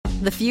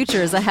The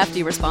future is a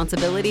hefty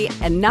responsibility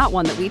and not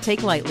one that we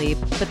take lightly,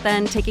 but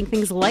then taking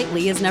things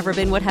lightly has never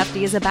been what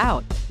Hefty is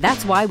about.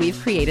 That's why we've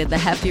created the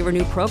Hefty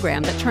Renew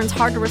program that turns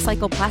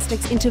hard-to-recycle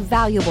plastics into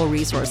valuable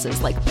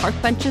resources like park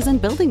benches and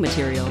building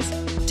materials.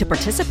 To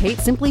participate,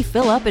 simply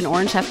fill up an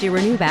orange Hefty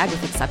Renew bag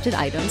with accepted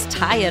items,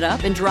 tie it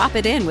up, and drop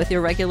it in with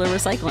your regular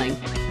recycling.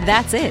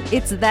 That's it.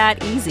 It's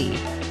that easy.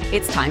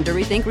 It's time to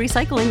rethink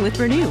recycling with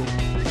Renew.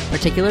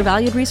 Particular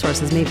valued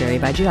resources may vary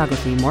by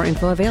geography. More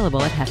info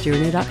available at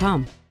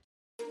heftyrenew.com.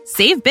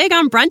 Save big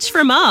on brunch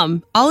for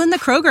mom, all in the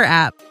Kroger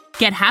app.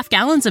 Get half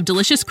gallons of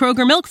delicious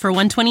Kroger milk for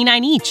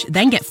 $1.29 each.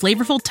 Then get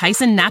flavorful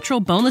Tyson natural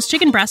boneless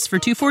chicken breasts for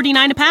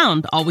 $2.49 a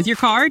pound, all with your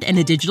card and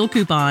a digital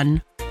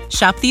coupon.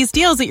 Shop these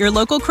deals at your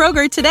local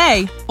Kroger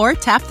today, or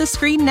tap the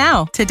screen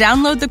now to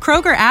download the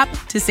Kroger app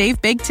to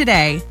save big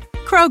today.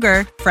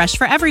 Kroger, fresh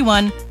for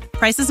everyone.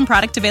 Prices and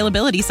product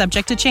availability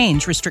subject to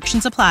change.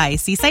 Restrictions apply.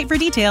 See site for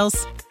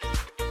details.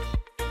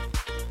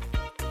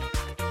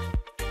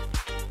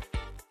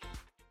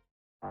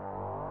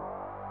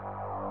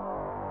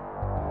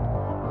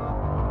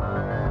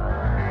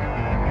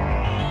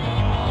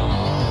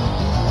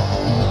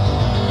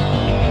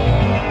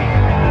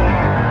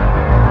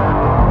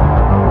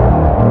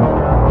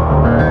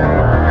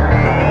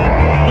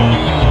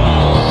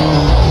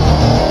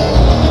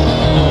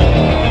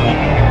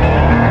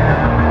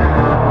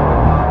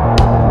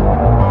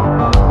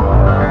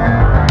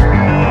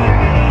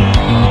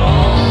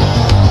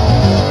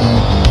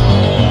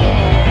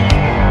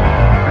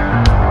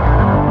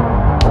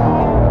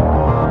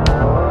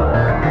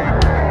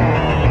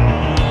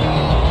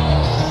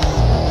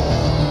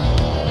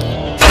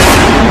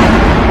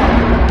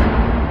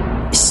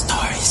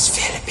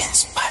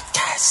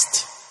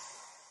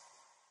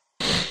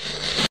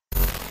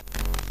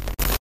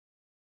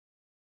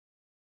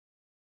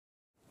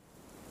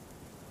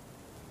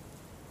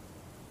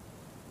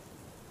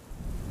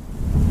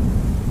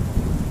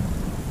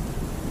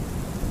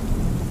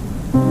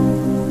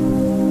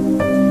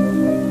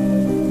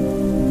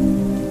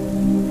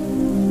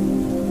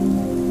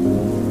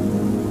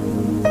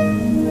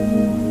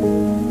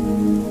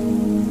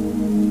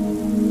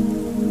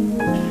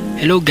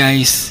 Hello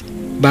guys!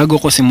 Bago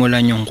ko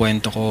simulan yung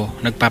kwento ko,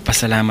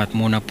 nagpapasalamat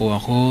muna po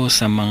ako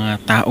sa mga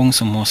taong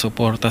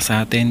sumusuporta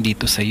sa atin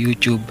dito sa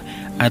YouTube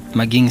at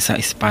maging sa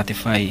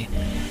Spotify.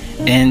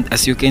 And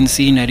as you can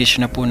see,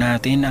 na-reach na po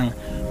natin ang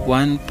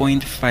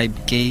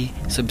 1.5k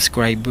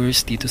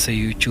subscribers dito sa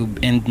YouTube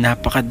and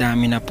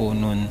napakadami na po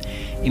nun.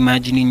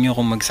 Imagine niyo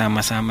kung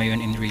magsama-sama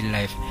yon in real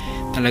life.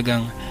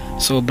 Talagang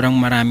sobrang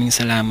maraming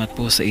salamat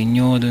po sa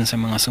inyo dun sa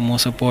mga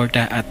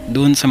sumusuporta at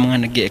dun sa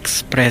mga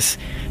nag-i-express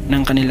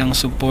ng kanilang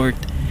support.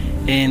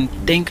 And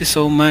thank you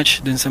so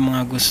much dun sa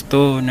mga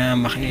gusto na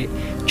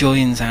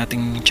maki-join sa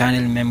ating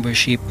channel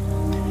membership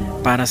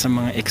para sa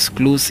mga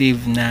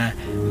exclusive na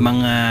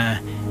mga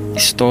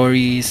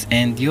stories.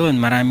 And yun,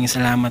 maraming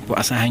salamat po.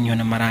 Asahan nyo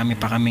na marami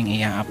pa kaming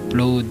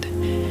i-upload.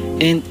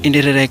 And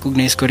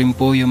i-recognize ko rin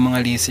po yung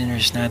mga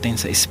listeners natin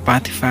sa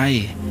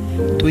Spotify.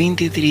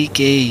 23k,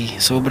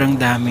 sobrang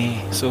dami.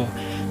 So,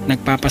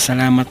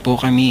 nagpapasalamat po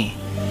kami.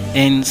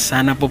 And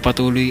sana po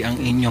patuloy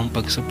ang inyong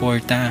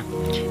pagsuporta.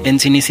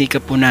 And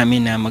sinisikap po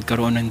namin na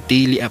magkaroon ng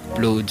daily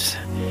uploads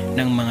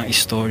ng mga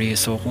story.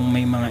 So kung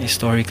may mga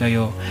story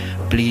kayo,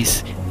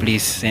 please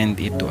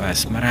send it to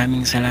us.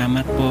 Maraming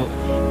salamat po.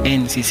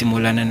 And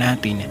sisimulan na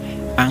natin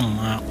ang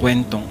mga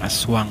kwentong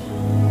aswang.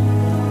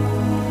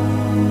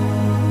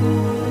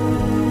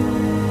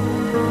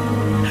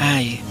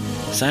 Hi,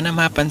 sana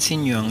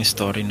mapansin nyo ang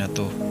story na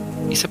to.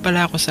 Isa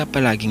pala ako sa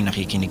palaging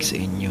nakikinig sa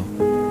inyo.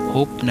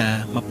 Hope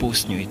na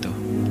ma-post nyo ito.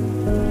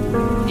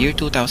 Year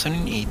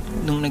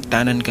 2008, nung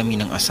nagtanan kami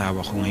ng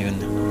asawa ko ngayon.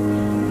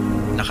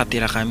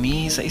 Nakatira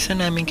kami sa isa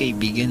naming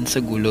kaibigan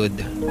sa Gulod,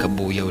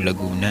 Cabuyao,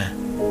 Laguna.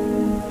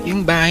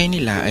 Yung bahay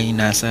nila ay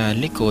nasa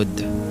likod,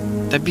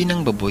 tabi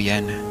ng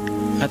baboyan,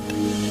 at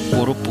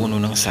puro puno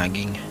ng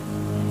saging.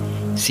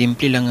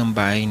 Simple lang ang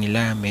bahay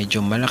nila,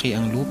 medyo malaki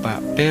ang lupa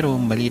pero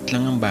maliit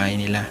lang ang bahay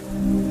nila.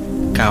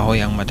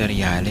 Kahoy ang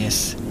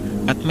materyales,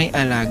 at may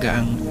alaga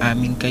ang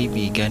aming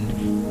kaibigan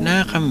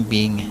na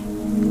kambing.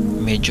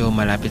 Medyo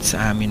malapit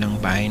sa amin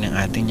ang bahay ng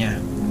ate niya.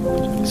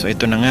 So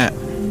ito na nga,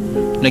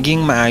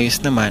 naging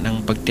maayos naman ang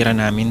pagtira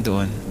namin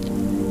doon.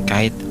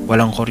 Kahit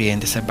walang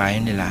kuryente sa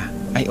bahay nila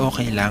ay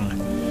okay lang.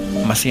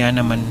 Masaya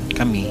naman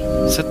kami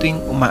sa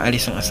tuwing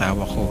umaalis ang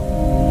asawa ko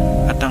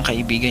at ang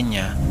kaibigan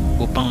niya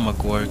upang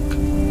mag-work.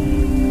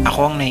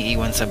 Ako ang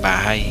naiiwan sa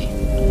bahay,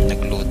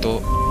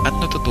 nagluto at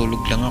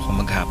natutulog lang ako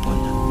maghapon.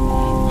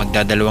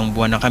 Magdadalawang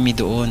buwan na kami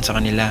doon sa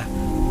kanila.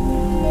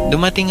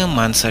 Dumating ang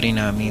monthsary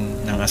namin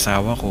ng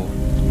asawa ko.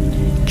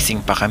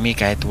 Gising pa kami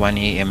kahit 1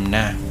 AM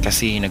na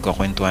kasi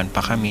nagkukwentuhan pa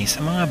kami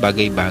sa mga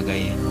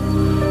bagay-bagay.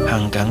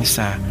 Hanggang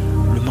sa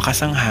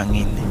lumakas ang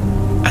hangin.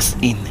 As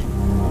in,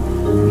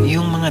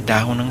 yung mga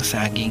dahon ng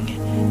saging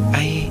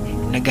ay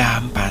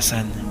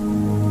naghahampasan.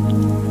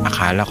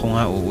 Akala ko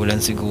nga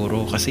uulan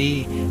siguro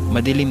kasi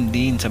madilim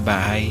din sa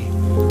bahay.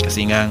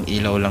 Kasi nga ang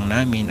ilaw lang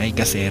namin ay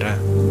gasera.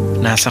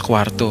 Nasa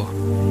kwarto.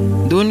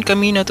 Doon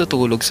kami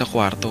natutulog sa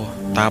kwarto.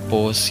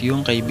 Tapos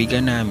yung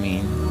kaibigan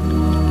namin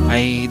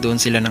ay doon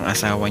sila ng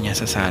asawa niya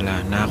sa sala.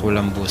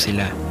 Nakakulambo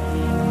sila.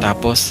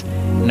 Tapos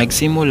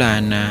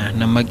nagsimula na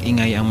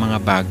mag-ingay ang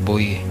mga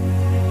bagboy.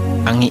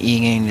 Ang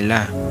iingay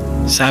nila.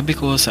 Sabi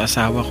ko sa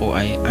asawa ko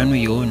ay ano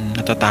yun,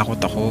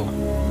 natatakot ako.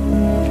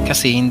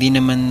 Kasi hindi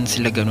naman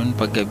sila ganun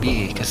pag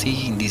gabi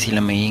kasi hindi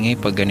sila maingay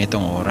pag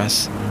ganitong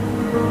oras.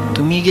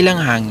 Tumigil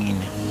ang hangin.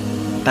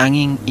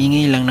 Tanging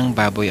ingay lang ng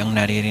baboy ang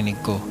naririnig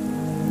ko.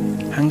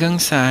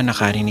 Hanggang sa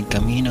nakarinig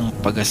kami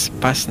ng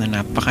pagaspas na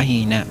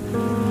napakahina.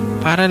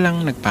 Para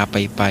lang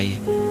nagpapaypay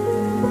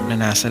na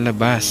nasa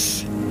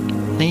labas.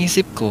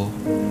 Naisip ko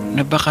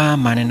na baka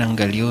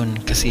manananggal yun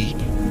kasi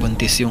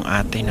buntis yung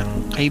ate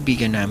ng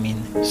kaibigan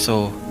namin.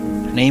 So,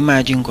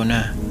 na-imagine ko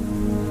na.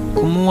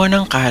 Kumuha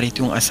ng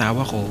karit yung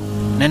asawa ko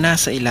na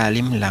nasa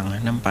ilalim lang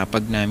ng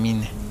papag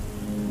namin.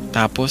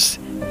 Tapos,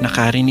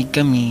 nakarinig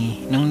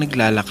kami ng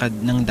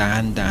naglalakad ng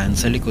dahan-dahan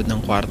sa likod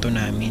ng kwarto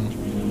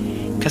namin.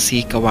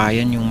 Kasi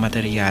kawayan yung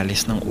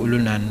materyales ng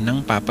ulunan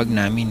ng papag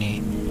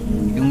namin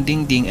Yung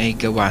dingding ay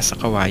gawa sa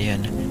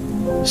kawayan.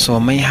 So,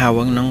 may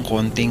hawang ng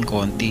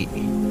konting-konti.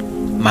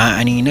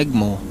 Maaaninag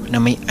mo na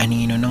may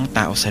anino ng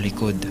tao sa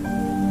likod.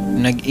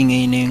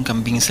 Nag-ingay na yung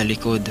kambing sa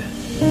likod.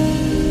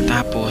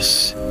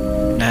 Tapos,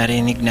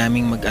 narinig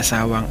naming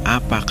mag-asawang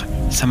apak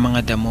sa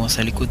mga damo sa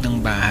likod ng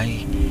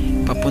bahay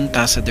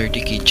papunta sa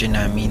dirty kitchen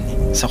namin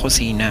sa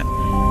kusina,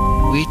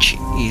 which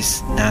is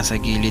nasa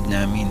gilid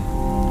namin.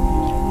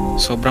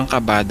 Sobrang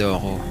kabado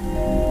ako.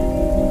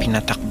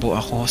 Pinatakbo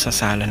ako sa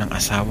sala ng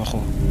asawa ko.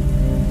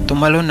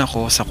 Tumalon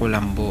ako sa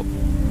kulambo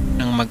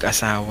ng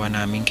mag-asawa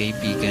naming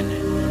kaibigan.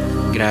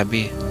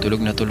 Grabe,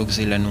 tulog na tulog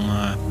sila nung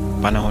mga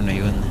panahon na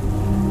yun.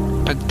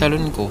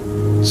 Pagtalon ko,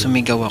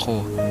 sumigaw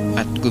ako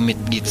at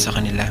gumitgit sa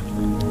kanila.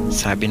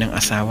 Sabi ng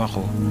asawa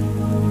ko,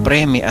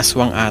 "Pre, may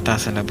aswang ata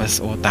sa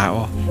labas o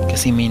tao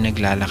kasi may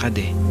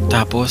naglalakad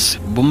Tapos,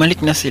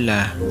 bumalik na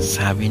sila.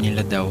 Sabi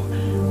nila daw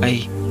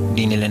ay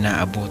di nila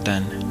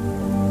naabutan.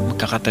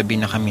 Magkakatabi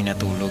na kami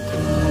natulog.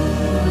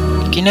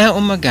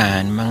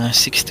 Kinaumagahan, mga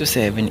 6 to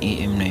 7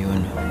 AM na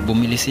yun,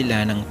 bumili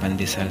sila ng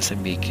pandesal sa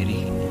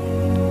bakery.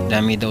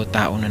 Dami daw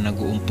tao na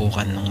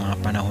nag-uumpukan ng mga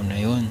panahon na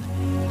yun.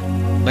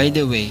 By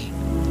the way,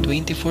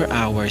 24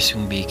 hours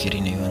yung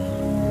bakery na yun.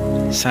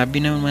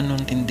 Sabi naman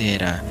ng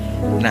tindera,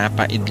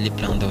 napaidlip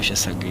lang daw siya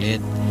saglit.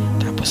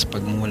 Tapos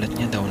pagmulat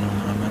niya daw ng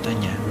mga mata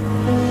niya,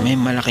 may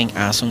malaking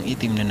asong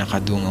itim na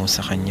nakadungaw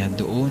sa kanya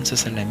doon sa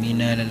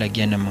salamin na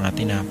lalagyan ng mga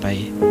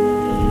tinapay.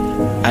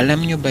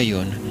 Alam nyo ba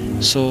yun?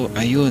 So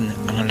ayun,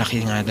 ang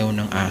laki nga daw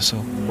ng aso.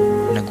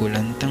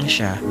 Nagulantang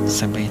siya,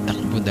 sabay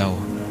takbo daw.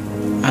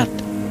 At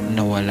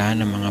nawala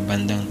ng mga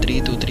bandang 3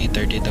 to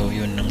 3:30 daw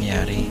yun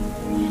nangyari.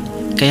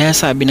 Kaya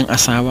sabi ng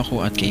asawa ko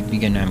at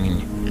kaibigan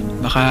namin,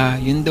 baka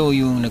yun daw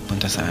yung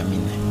nagpunta sa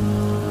amin.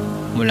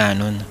 Mula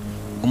nun,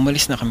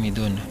 umalis na kami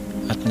dun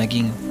at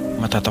naging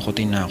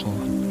matatakutin na ako.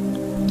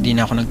 Di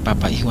na ako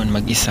nagpapaiwan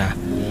mag-isa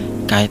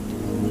kahit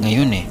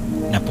ngayon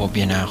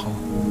napobya na ako.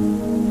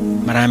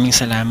 Maraming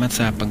salamat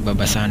sa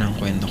pagbabasa ng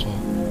kwento ko.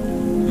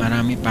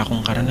 Marami pa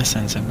akong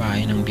karanasan sa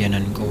bahay ng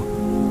biyanan ko.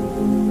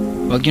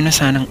 Huwag nyo na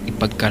sanang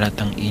ipagkalat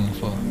ang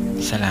info.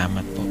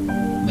 Salamat po.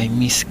 By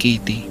Miss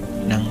Katie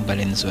ng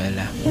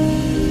Valenzuela.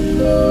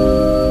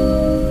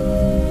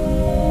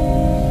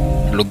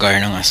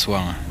 Lugar ng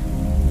Aswang.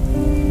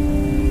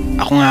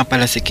 Ako nga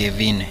pala si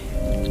Kevin.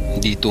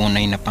 Hindi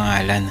tunay na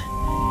pangalan.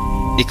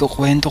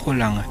 Ikukwento ko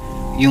lang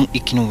yung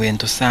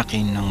ikinuwento sa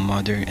akin ng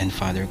mother and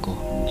father ko.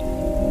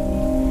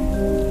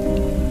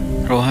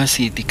 Rojas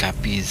City,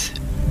 Capiz.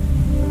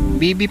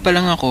 Baby pa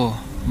lang ako,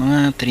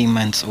 mga 3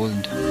 months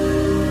old.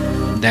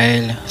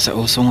 Dahil sa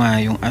uso nga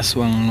yung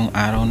aswang nung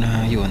araw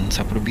na yun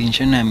sa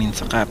probinsya namin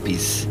sa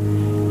Capiz,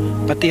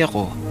 pati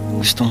ako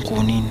gustong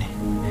kunin.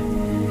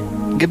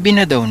 Gabi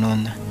na daw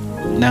nun,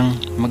 nang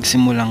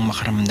magsimulang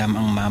makaramdam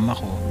ang mama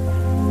ko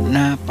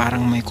na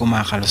parang may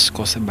kumakalos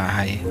ko sa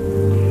bahay.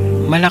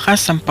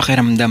 Malakas ang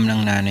pakiramdam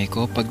ng nanay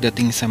ko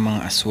pagdating sa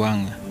mga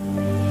aswang.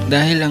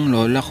 Dahil ang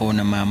lola ko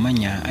na mama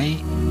niya ay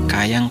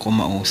kayang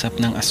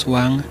kumausap ng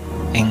aswang,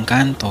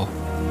 engkanto,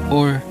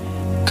 or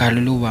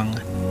kaluluwang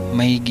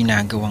may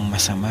ginagawang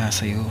masama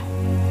sa'yo.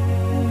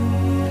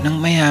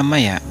 Nang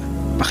maya-maya,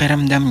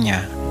 pakiramdam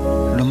niya,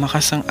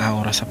 lumakas ang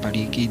aura sa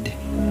paligid.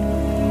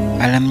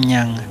 Alam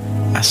niyang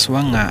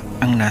aswang nga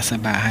ang nasa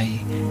bahay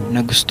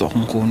na gusto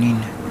akong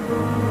kunin.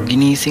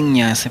 Ginising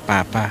niya si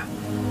Papa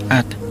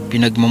at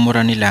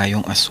pinagmumura nila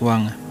yung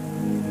aswang.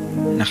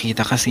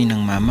 Nakita kasi ng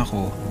mama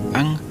ko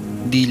ang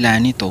dila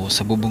nito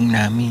sa bubong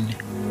namin.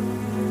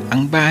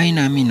 Ang bahay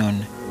namin nun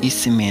is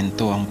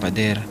simento ang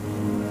pader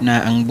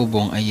na ang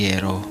bubong ay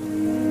yero.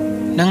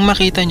 Nang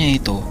makita niya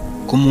ito,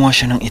 kumuha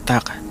siya ng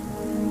itak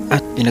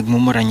at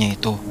pinagmumura niya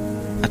ito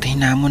at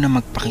hinamon na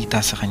magpakita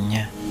sa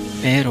kanya.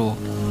 Pero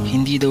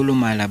hindi daw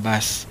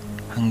lumalabas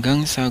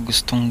hanggang sa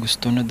gustong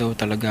gusto na daw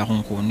talaga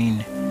akong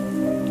kunin.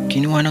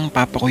 Kinuha ng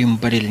papa ko yung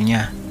baril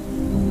niya.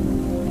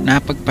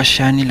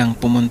 Napagpasya nilang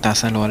pumunta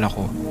sa lola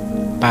ko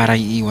para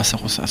iiwas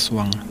ako sa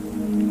aswang.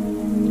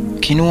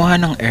 Kinuha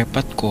ng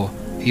airpot ko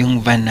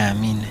yung van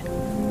namin.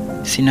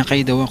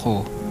 Sinakay daw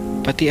ako,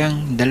 pati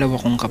ang dalawa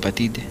kong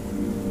kapatid.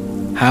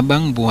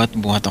 Habang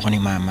buhat-buhat ako ni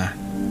Mama.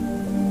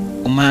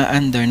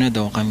 Umaandar na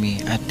daw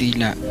kami at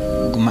tila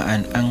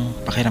gumaan ang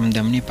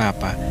pakiramdam ni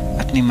Papa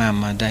at ni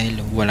Mama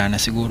dahil wala na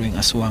siguro yung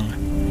aswang.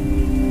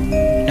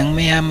 Nang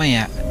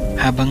maya-maya,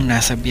 habang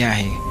nasa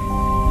biyahe,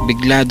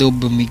 bigla daw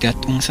bumigat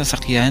ang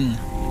sasakyan.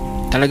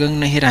 Talagang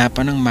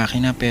nahirapan ang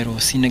makina pero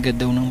sinagad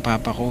daw ng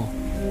Papa ko.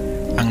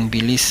 Ang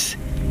bilis,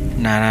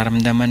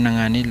 nararamdaman na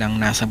nga nilang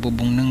nasa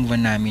bubong ng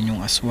van namin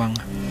yung aswang.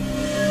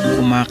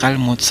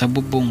 Kumakalmot sa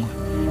bubong.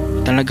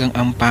 Talagang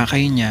ang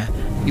pakay niya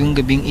yung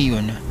gabing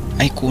iyon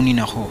ay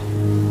kunin ako.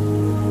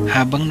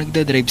 Habang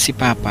nagdadrive si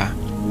Papa,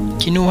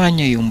 kinuha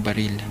niya yung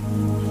baril.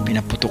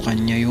 Pinaputukan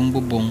niya yung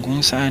bubong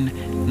kung saan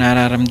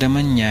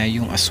nararamdaman niya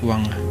yung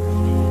aswang.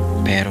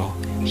 Pero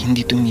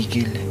hindi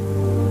tumigil.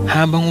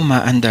 Habang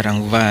umaandar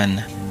ang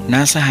van,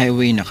 nasa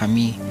highway na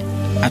kami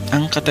at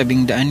ang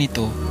katabing daan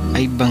nito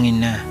ay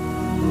bangin na.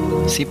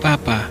 Si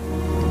Papa,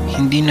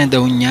 hindi na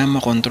daw niya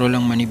makontrol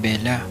ang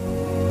manibela.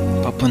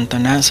 Papunta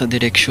na sa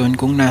direksyon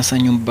kung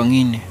nasan yung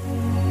bangin.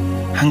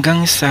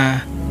 Hanggang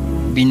sa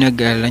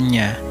binagalan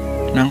niya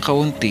ng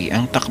kaunti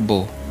ang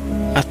takbo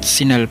at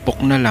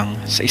sinalpok na lang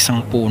sa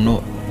isang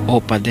puno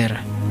o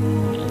pader.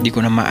 Di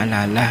ko na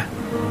maalala.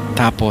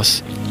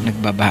 Tapos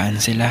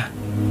nagbabaan sila.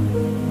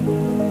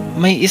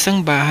 May isang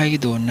bahay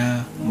doon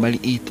na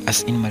maliit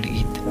as in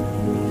maliit.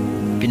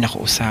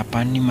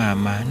 Pinakausapan ni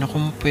Mama na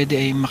kung pwede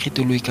ay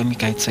makituloy kami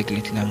kahit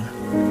saglit lang.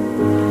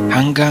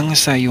 Hanggang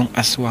sa yung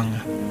aswang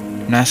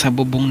nasa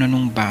bubong na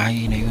nung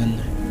bahay na yun.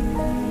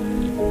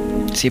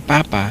 Si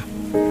Papa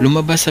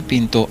lumabas sa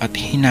pinto at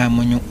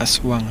hinamon yung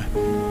aswang.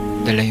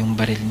 Dala yung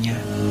baril niya.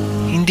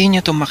 Hindi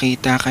niya to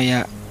makita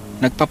kaya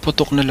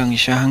nagpaputok na lang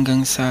siya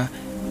hanggang sa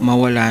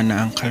mawala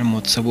na ang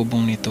kalmot sa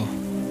bubong nito.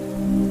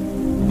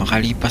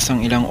 Makalipas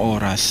ang ilang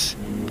oras,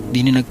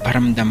 di na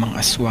nagparamdam ang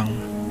aswang.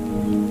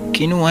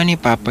 Kinuha ni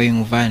Papa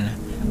yung van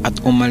at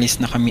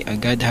umalis na kami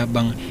agad.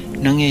 Habang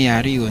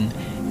nangyayari yun,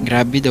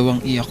 grabe daw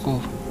ang iyak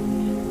ko.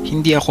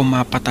 Hindi ako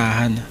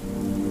mapatahan.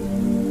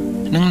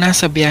 Nang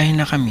nasa biyahe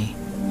na kami,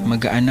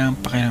 magaan na ang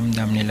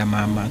pakiramdam nila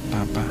Mama at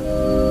Papa.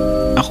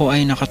 Ako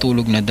ay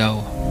nakatulog na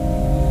daw.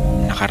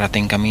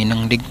 Nakarating kami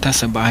ng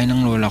ligtas sa bahay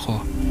ng lola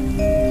ko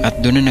at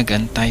doon na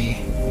nagantay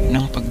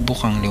ng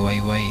pagbukang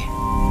liwayway.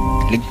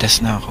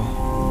 Ligtas na ako.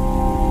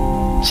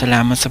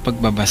 Salamat sa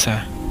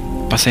pagbabasa.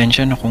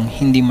 Pasensya na kung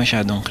hindi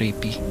masyadong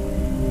creepy.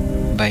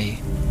 By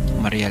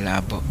Maria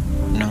Labo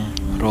ng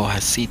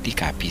Rojas City,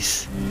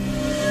 Capiz.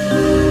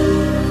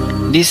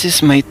 This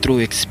is my true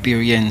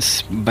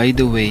experience. By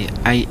the way,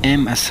 I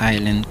am a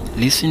silent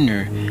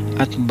listener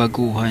at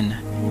baguhan.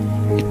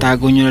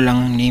 Itago nyo na lang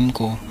ang name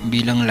ko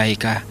bilang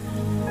Laika.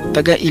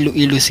 Taga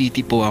Iloilo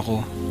City po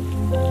ako.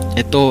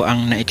 Ito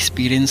ang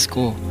na-experience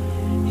ko.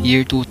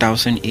 Year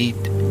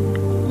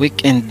 2008.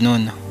 Weekend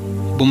nun.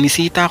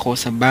 Bumisita ako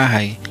sa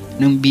bahay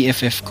ng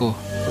BFF ko.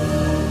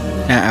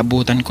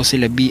 Naabutan ko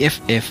sila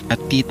BFF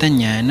at tita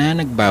niya na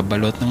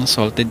nagbabalot ng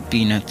salted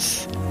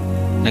peanuts.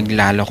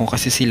 Naglalako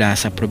kasi sila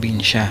sa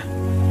probinsya.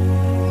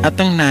 At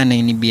ang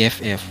nanay ni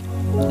BFF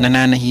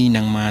nananahi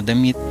ng mga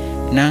damit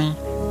ng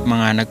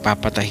mga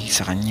nagpapatahi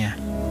sa kanya.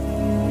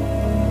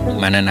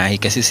 Mananahi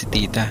kasi si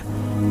tita.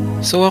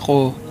 So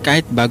ako,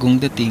 kahit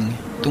bagong dating,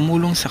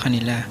 tumulong sa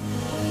kanila.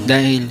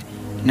 Dahil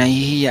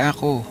nahihiya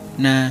ako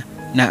na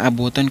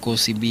naabutan ko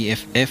si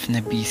BFF na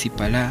busy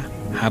pala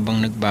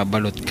habang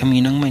nagbabalot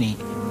kami ng mani.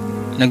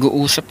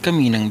 Nag-uusap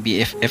kami ng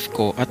BFF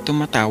ko at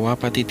tumatawa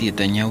pati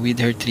tita niya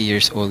with her 3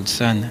 years old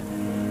son.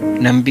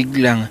 Nang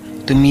biglang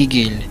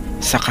tumigil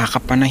sa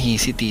kakapanahi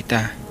si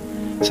tita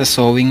sa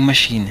sewing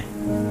machine.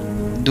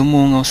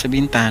 Dumungaw sa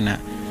bintana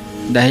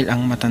dahil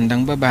ang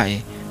matandang babae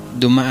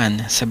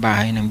dumaan sa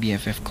bahay ng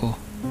BFF ko.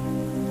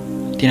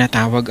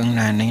 Tinatawag ang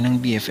nanay ng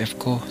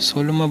BFF ko so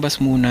lumabas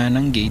muna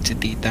ng gate si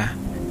tita.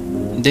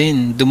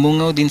 Then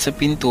dumungaw din sa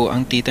pinto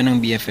ang tita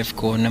ng BFF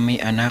ko na may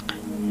anak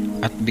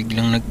at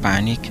biglang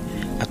nagpanik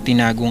at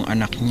tinagong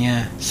anak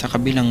niya sa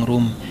kabilang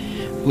room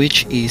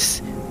which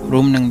is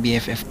room ng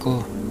BFF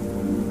ko.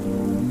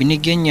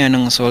 Binigyan niya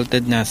ng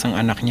salted nuts ang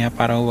anak niya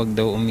para wag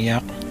daw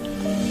umiyak.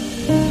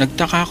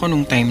 Nagtaka ako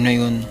nung time na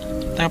yun.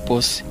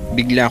 Tapos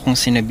bigla akong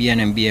sinabihan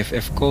ng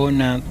BFF ko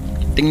na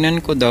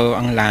tingnan ko daw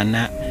ang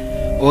lana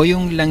o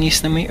yung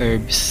langis na may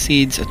herbs,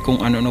 seeds at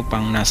kung ano-ano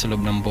pang nasa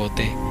loob ng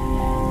bote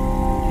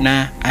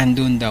na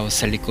andun daw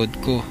sa likod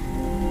ko.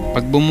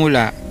 Pag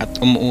bumula at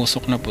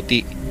umuusok na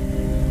puti,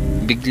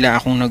 bigla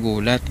akong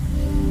nagulat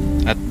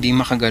at di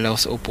makagalaw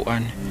sa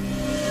upuan.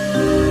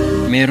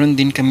 Meron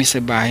din kami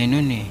sa bahay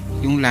nun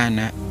yung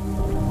lana.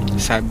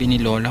 Sabi ni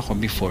lola ko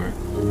before,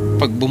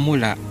 pag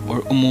bumula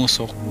or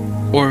umusok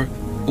or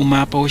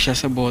umapaw siya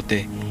sa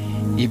bote,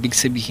 ibig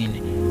sabihin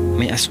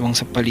may aswang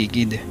sa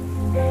paligid.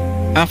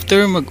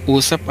 After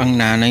mag-usap ang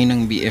nanay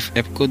ng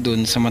BFF ko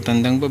dun sa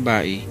matandang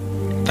babae,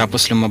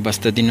 tapos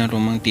lumabas na din ang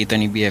room ang tita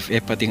ni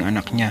BFF pati ang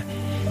anak niya,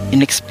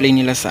 inexplain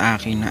nila sa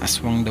akin na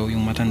aswang daw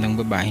yung matandang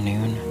babae na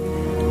yun.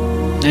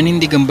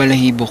 Nanindig ang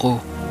balahibo ko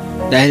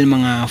Dahil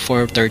mga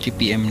 4:30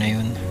 PM na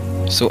yun.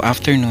 So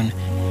after nun,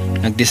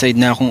 nag-decide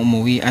na akong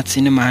umuwi at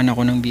sinamahan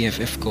ako ng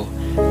BFF ko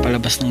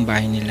palabas ng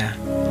bahay nila.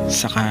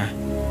 Saka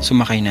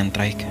sumakay ng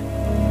trike.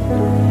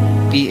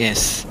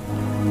 PS,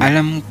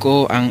 alam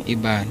ko ang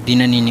iba di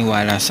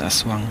naniniwala sa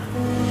aswang.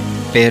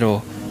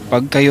 Pero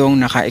pag kayo ang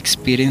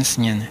naka-experience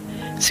niyan,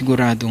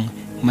 siguradong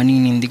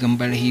maninindig ang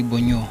balahibo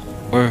nyo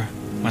or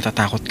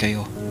matatakot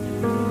kayo.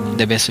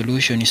 The best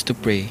solution is to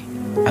pray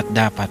at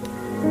dapat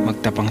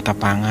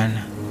magtapang-tapangan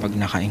pag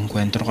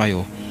naka-engkwentro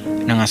kayo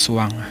ng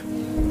aswang.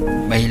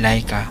 By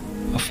Laika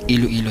of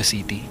Iloilo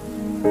City.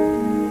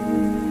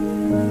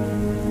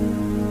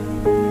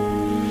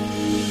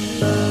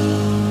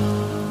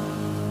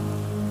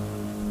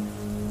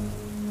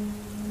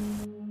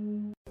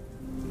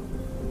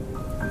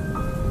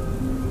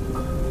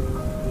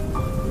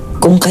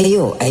 Kung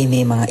kayo ay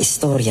may mga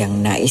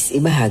istoryang nais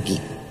ibahagi,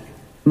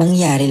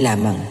 mangyari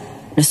lamang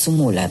na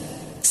sumulat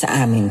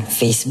sa aming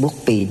Facebook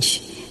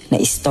page na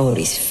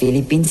Stories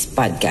Philippines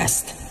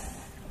Podcast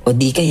o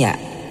di kaya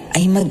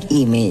ay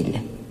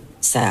mag-email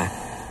sa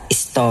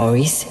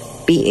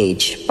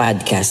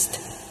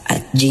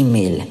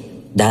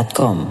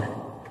storiesphpodcast@gmail.com.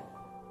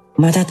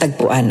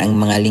 Matatagpuan ang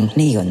mga link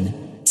na iyon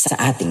sa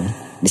ating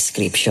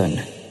description.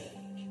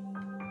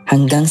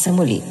 Hanggang sa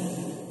muli,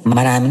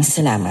 maraming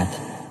salamat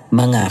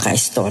mga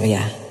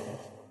kaistorya.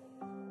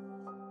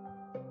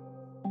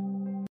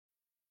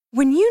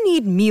 When you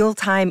need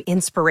mealtime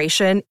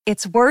inspiration,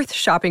 it's worth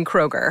shopping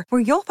Kroger, where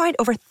you'll find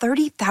over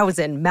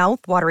 30,000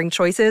 mouth-watering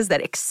choices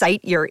that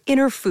excite your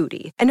inner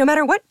foodie. And no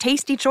matter what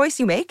tasty choice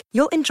you make,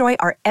 you'll enjoy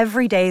our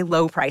everyday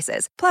low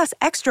prices, plus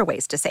extra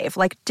ways to save,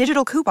 like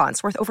digital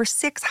coupons worth over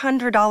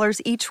 $600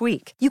 each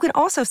week. You can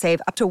also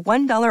save up to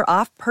 $1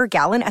 off per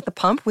gallon at the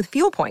pump with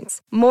fuel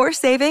points. More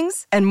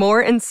savings and more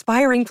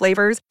inspiring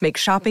flavors make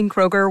shopping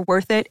Kroger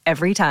worth it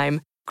every time.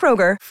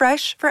 Kroger,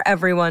 fresh for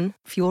everyone.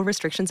 Fuel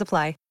restrictions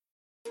apply.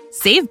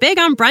 Save big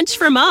on brunch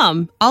for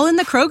mom, all in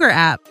the Kroger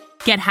app.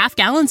 Get half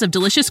gallons of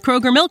delicious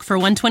Kroger milk for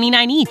 $1.29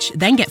 each.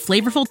 Then get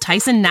flavorful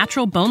Tyson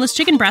natural boneless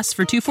chicken breasts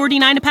for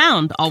 $2.49 a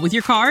pound, all with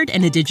your card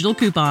and a digital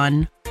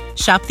coupon.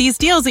 Shop these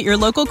deals at your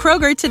local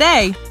Kroger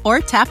today, or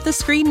tap the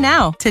screen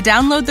now to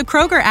download the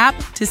Kroger app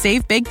to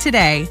save big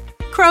today.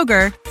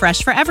 Kroger,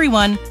 fresh for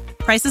everyone.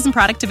 Prices and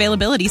product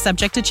availability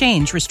subject to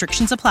change.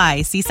 Restrictions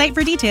apply. See site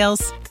for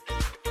details.